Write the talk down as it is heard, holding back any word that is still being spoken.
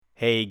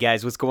Hey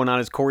guys, what's going on?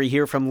 It's Corey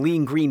here from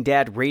Lean Green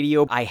Dad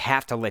Radio. I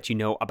have to let you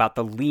know about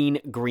the Lean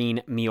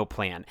Green Meal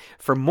Plan.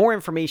 For more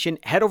information,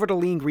 head over to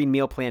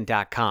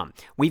leangreenmealplan.com.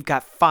 We've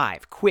got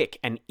 5 quick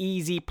and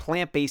easy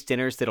plant-based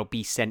dinners that'll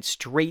be sent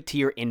straight to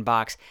your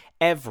inbox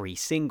every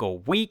single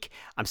week.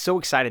 I'm so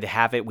excited to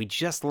have it. We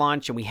just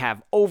launched and we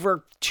have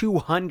over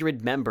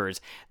 200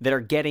 members that are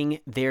getting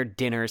their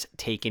dinners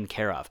taken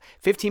care of.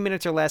 15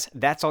 minutes or less,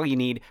 that's all you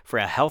need for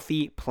a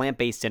healthy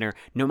plant-based dinner,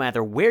 no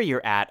matter where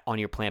you're at on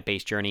your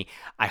plant-based journey.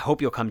 I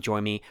hope you'll come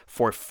join me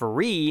for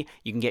free.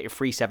 You can get your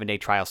free 7-day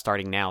trial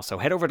starting now. So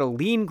head over to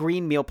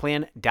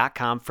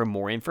leangreenmealplan.com for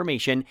more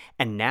information.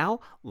 And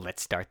now,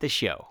 let's start the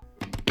show.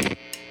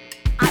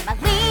 I'm a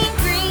lean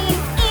green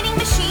eating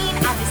machine.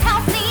 I'm as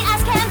healthy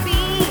as can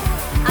be.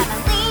 I'm a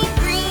lean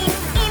green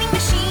eating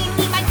machine.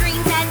 Eat my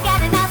greens and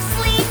get enough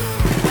sleep.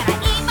 When I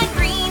eat my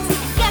greens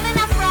and get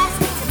enough rest,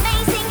 it's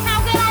amazing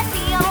how good I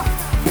feel.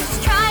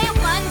 Just try it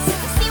once,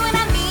 see what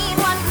I mean.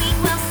 1 week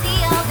we'll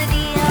seal the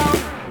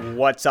deal.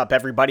 What's up,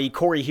 everybody?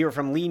 Corey here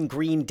from Lean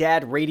Green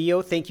Dad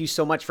Radio. Thank you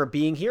so much for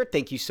being here.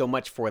 Thank you so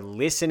much for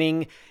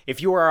listening.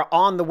 If you are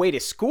on the way to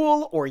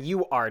school or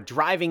you are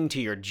driving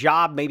to your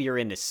job, maybe you're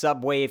in the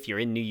subway if you're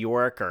in New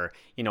York or,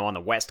 on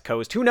the West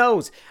Coast, who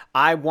knows?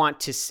 I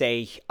want to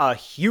say a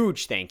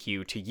huge thank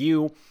you to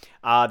you.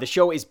 The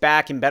show is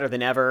back and better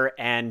than ever.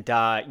 And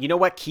you know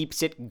what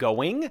keeps it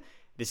going?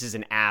 This is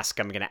an ask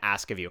I'm going to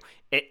ask of you.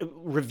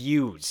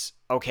 Reviews.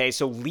 Okay,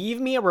 so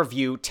leave me a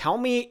review. Tell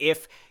me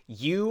if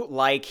you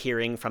like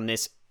hearing from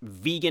this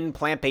vegan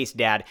plant-based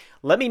dad.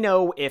 Let me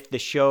know if the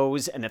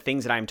shows and the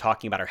things that I'm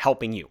talking about are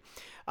helping you.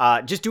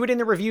 Just do it in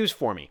the reviews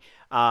for me.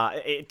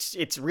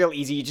 It's real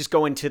easy. You just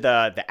go into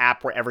the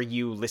app wherever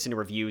you listen to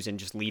reviews and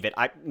just leave it.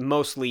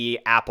 Mostly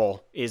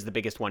Apple is the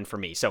biggest one for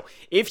me. So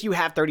if you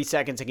have 30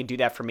 seconds and can do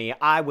that for me,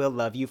 I will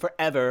love you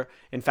forever.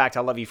 In fact,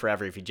 I'll love you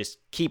forever if you just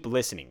keep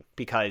listening,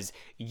 because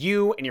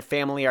you and your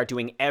family are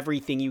doing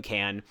everything you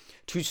can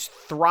to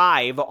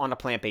thrive on a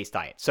plant-based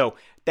diet. So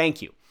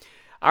thank you.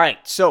 All right.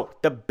 So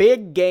the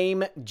big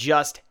game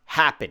just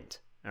happened.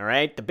 All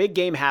right. The big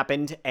game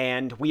happened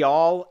and we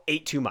all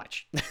ate too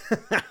much.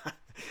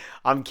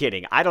 I'm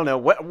kidding. I don't know.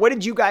 What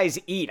did you guys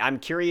eat? I'm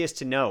curious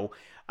to know.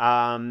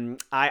 I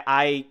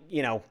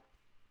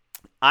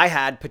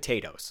had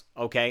potatoes.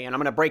 Okay. And I'm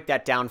going to break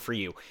that down for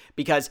you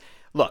because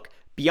look,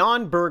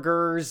 Beyond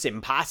Burgers,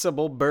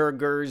 Impossible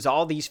Burgers,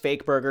 all these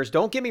fake burgers,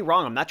 don't get me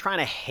wrong. I'm not trying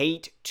to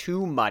hate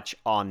too much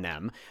on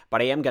them,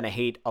 but I am going to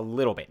hate a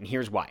little bit. And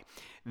here's why.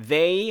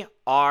 They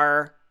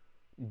are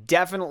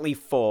definitely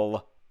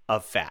full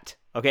of fat.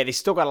 Okay, they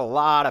still got a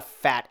lot of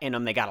fat in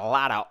them. They got a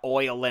lot of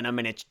oil in them,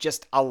 and it's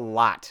just a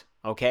lot.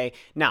 Okay,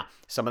 now,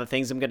 some of the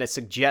things I'm going to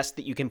suggest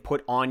that you can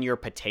put on your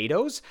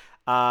potatoes,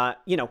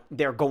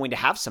 they're going to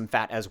have some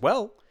fat as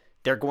well.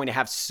 They're going to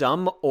have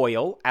some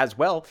oil as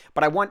well,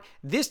 but I want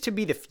this to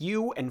be the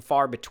few and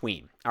far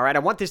between. All right, I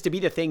want this to be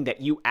the thing that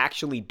you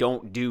actually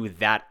don't do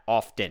that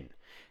often.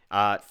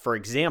 For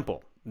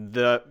example,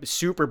 the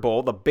Super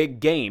Bowl, the big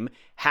game,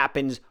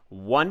 happens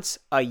once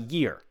a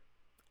year.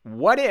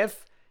 What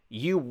if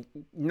you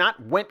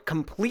not went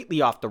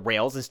completely off the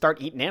rails and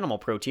start eating animal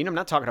protein? I'm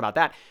not talking about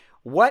that.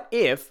 What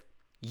if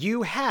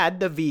you had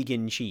the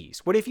vegan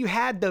cheese? What if you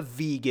had the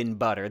vegan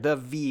butter, the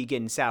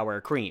vegan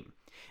sour cream?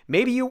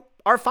 Maybe you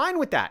are fine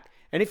with that.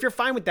 And if you're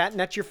fine with that and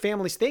that's your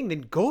family's thing,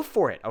 then go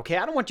for it, okay?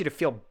 I don't want you to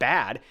feel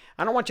bad.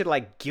 I don't want you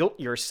to guilt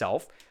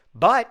yourself.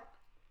 But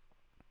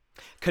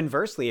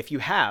conversely, if you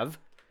have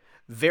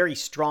very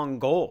strong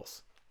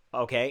goals,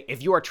 okay?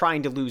 If you are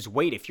trying to lose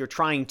weight, if you're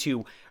trying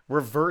to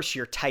reverse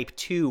your type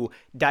 2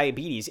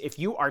 diabetes, if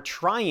you are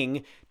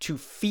trying to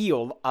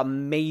feel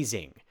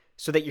amazing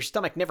so that your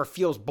stomach never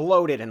feels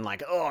bloated and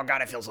oh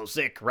God, I feel so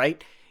sick,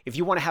 right? If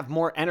you want to have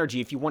more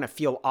energy, if you want to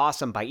feel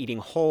awesome by eating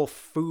whole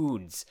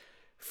foods,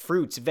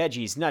 fruits,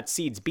 veggies, nuts,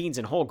 seeds, beans,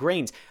 and whole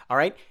grains, all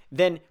right,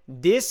 then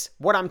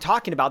what I'm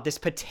talking about, this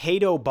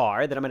potato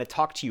bar that I'm going to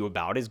talk to you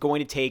about is going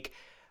to take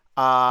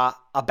a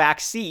back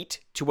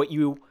seat to what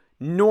you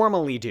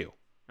normally do,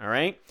 all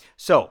right?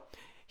 So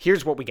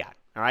here's what we got,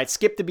 all right?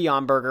 Skip the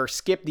Beyond Burger,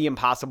 skip the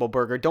Impossible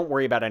Burger. Don't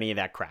worry about any of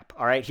that crap,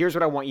 all right? Here's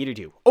what I want you to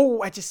do.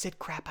 Oh, I just said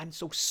crap. I'm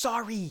so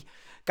sorry.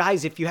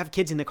 Guys, if you have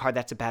kids in the car,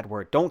 that's a bad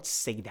word. Don't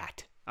say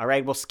that, all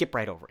right? We'll skip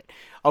right over it.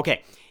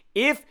 Okay,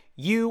 if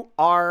you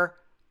are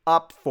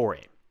up for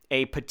it,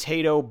 a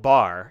potato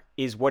bar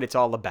is what it's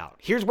all about.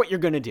 Here's what you're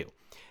going to do.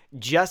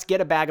 Just get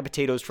a bag of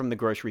potatoes from the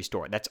grocery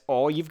store. That's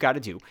all you've got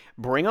to do.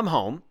 Bring them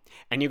home,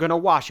 and you're going to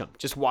wash them.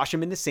 Just wash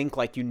them in the sink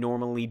like you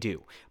normally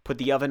do. Put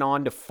the oven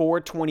on to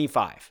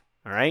 425,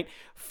 all right?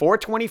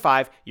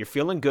 425, you're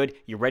feeling good,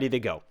 you're ready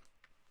to go.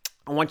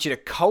 I want you to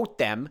coat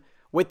them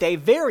with a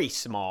very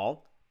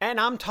small, and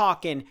I'm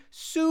talking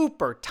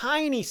super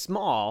tiny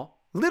small,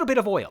 little bit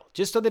of oil,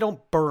 just so they don't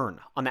burn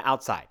on the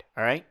outside,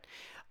 all right?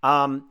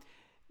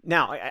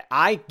 Now,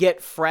 I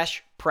get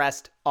fresh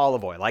pressed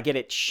olive oil. I get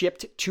it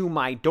shipped to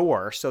my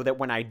door so that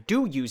when I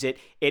do use it,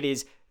 it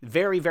is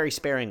very, very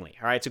sparingly.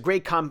 All right. It's a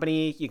great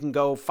company. You can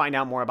go find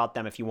out more about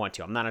them if you want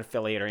to. I'm not an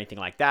affiliate or anything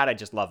like that. I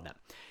just love them.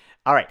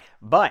 All right.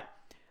 But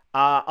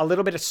a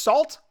little bit of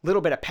salt, a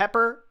little bit of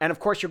pepper, and of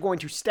course, you're going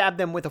to stab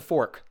them with a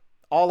fork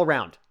all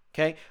around.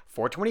 Okay,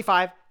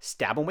 425,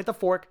 stab them with a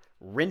fork,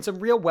 rinse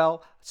them real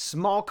well,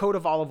 small coat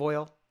of olive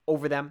oil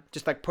over them,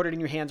 just like put it in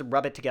your hands and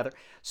rub it together.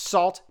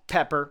 Salt,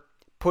 pepper,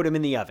 put them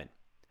in the oven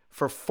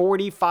for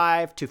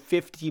 45 to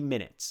 50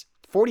 minutes.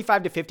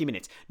 45 to 50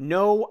 minutes.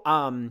 No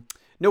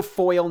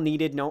foil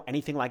needed, no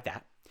anything like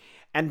that.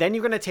 And then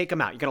you're going to take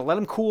them out. You're going to let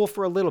them cool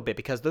for a little bit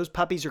because those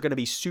puppies are going to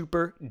be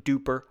super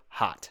duper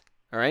hot.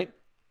 All right.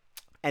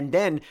 And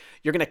then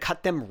you're going to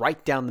cut them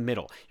right down the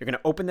middle. You're going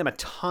to open them. A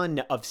ton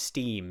of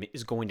steam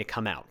is going to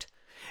come out.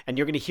 And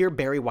you're going to hear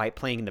Barry White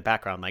playing in the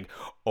background like,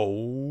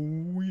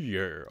 oh,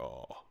 yeah.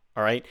 All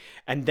right.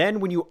 And then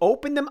when you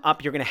open them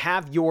up, you're going to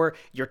have your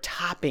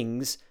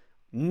toppings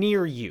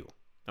near you.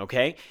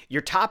 Okay.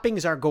 Your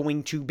toppings are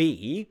going to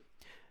be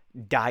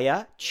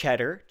Daiya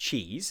cheddar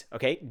cheese.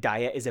 Okay.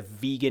 Daiya is a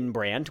vegan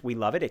brand. We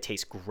love it. It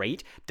tastes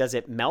great. Does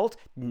it melt?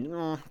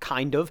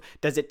 Kind of.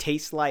 Does it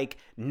taste like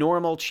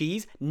normal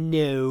cheese?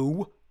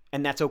 No.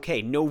 And that's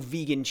okay. No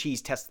vegan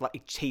cheese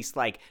tastes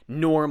like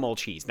normal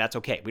cheese. That's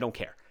okay. We don't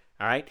care.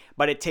 All right.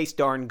 But it tastes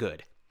darn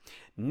good.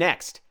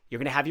 Next, you're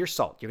going to have your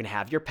salt. You're going to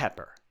have your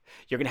pepper.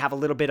 You're going to have a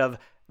little bit of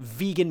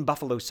vegan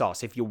buffalo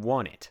sauce if you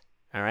want it.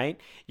 All right.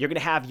 You're going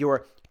to have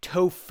your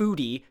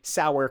tofutti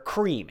sour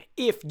cream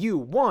if you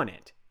want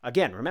it.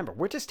 Again, remember,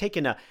 we're just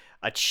taking a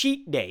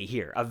cheat day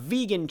here, a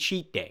vegan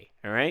cheat day,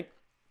 all right?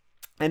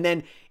 And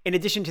then in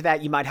addition to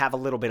that, you might have a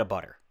little bit of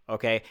butter,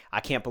 okay?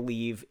 I can't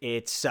believe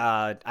it's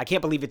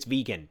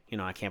vegan. You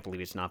know, I can't believe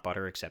it's not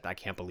butter, except I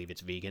can't believe it's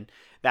vegan.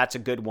 That's a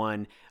good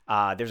one.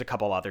 There's a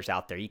couple others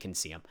out there. You can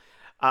see them.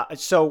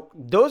 So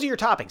those are your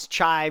toppings.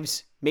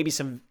 Chives, maybe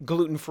some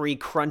gluten-free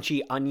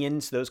crunchy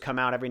onions. Those come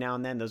out every now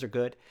and then. Those are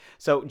good.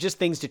 So just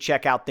things to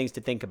check out, things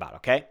to think about,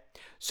 okay?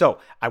 So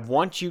I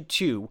want you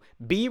to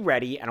be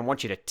ready, and I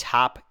want you to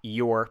top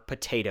your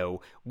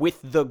potato with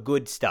the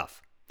good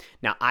stuff.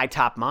 Now, I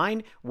top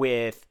mine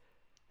with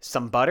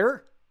some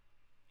butter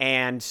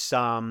and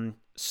some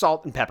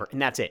salt and pepper,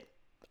 and that's it.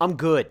 I'm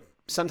good.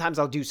 Sometimes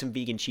I'll do some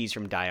vegan cheese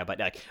from Daiya,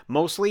 but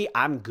mostly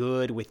I'm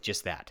good with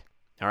just that,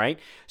 all right?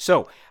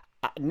 So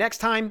next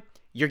time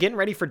you're getting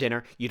ready for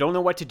dinner, you don't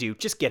know what to do,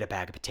 just get a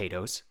bag of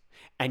potatoes,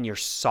 and you're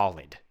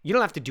solid. You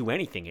don't have to do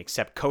anything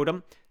except coat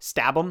them,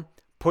 stab them,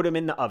 put them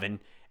in the oven,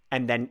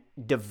 and then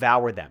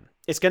devour them.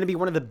 It's going to be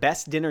one of the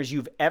best dinners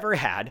you've ever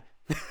had.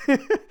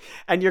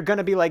 And you're going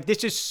to be like,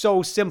 this is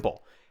so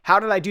simple. How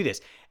did I do this?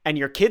 And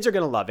your kids are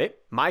going to love it.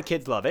 My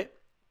kids love it.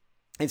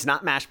 It's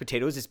not mashed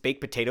potatoes. It's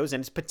baked potatoes,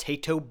 and it's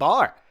potato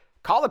bar.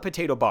 Call it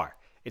potato bar.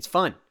 It's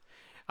fun.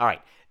 All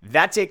right.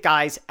 That's it,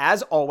 guys.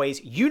 As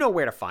always, you know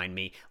where to find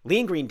me.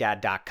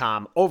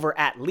 LeanGreenDad.com, over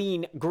at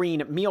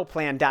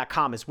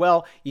LeanGreenMealPlan.com as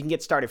well. You can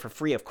get started for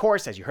free, of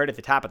course, as you heard at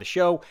the top of the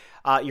show.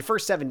 Your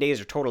first 7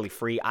 days are totally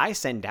free. I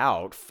send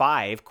out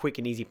 5 quick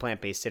and easy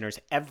plant-based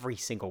dinners every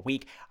single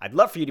week. I'd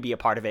love for you to be a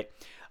part of it.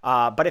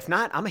 But if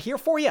not, I'm here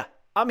for you.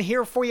 I'm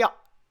here for you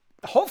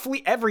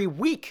hopefully every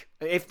week,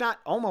 if not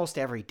almost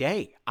every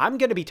day. I'm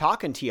going to be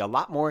talking to you a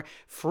lot more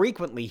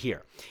frequently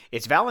here.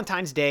 It's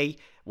Valentine's Day.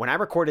 When I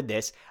recorded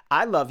this,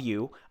 I love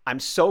you.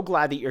 I'm so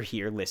glad that you're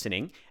here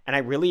listening, and I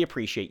really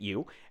appreciate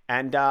you.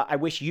 And I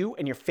wish you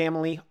and your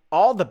family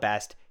all the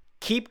best.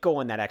 Keep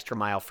going that extra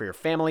mile for your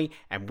family,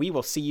 and we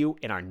will see you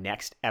in our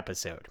next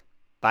episode.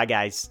 Bye,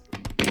 guys.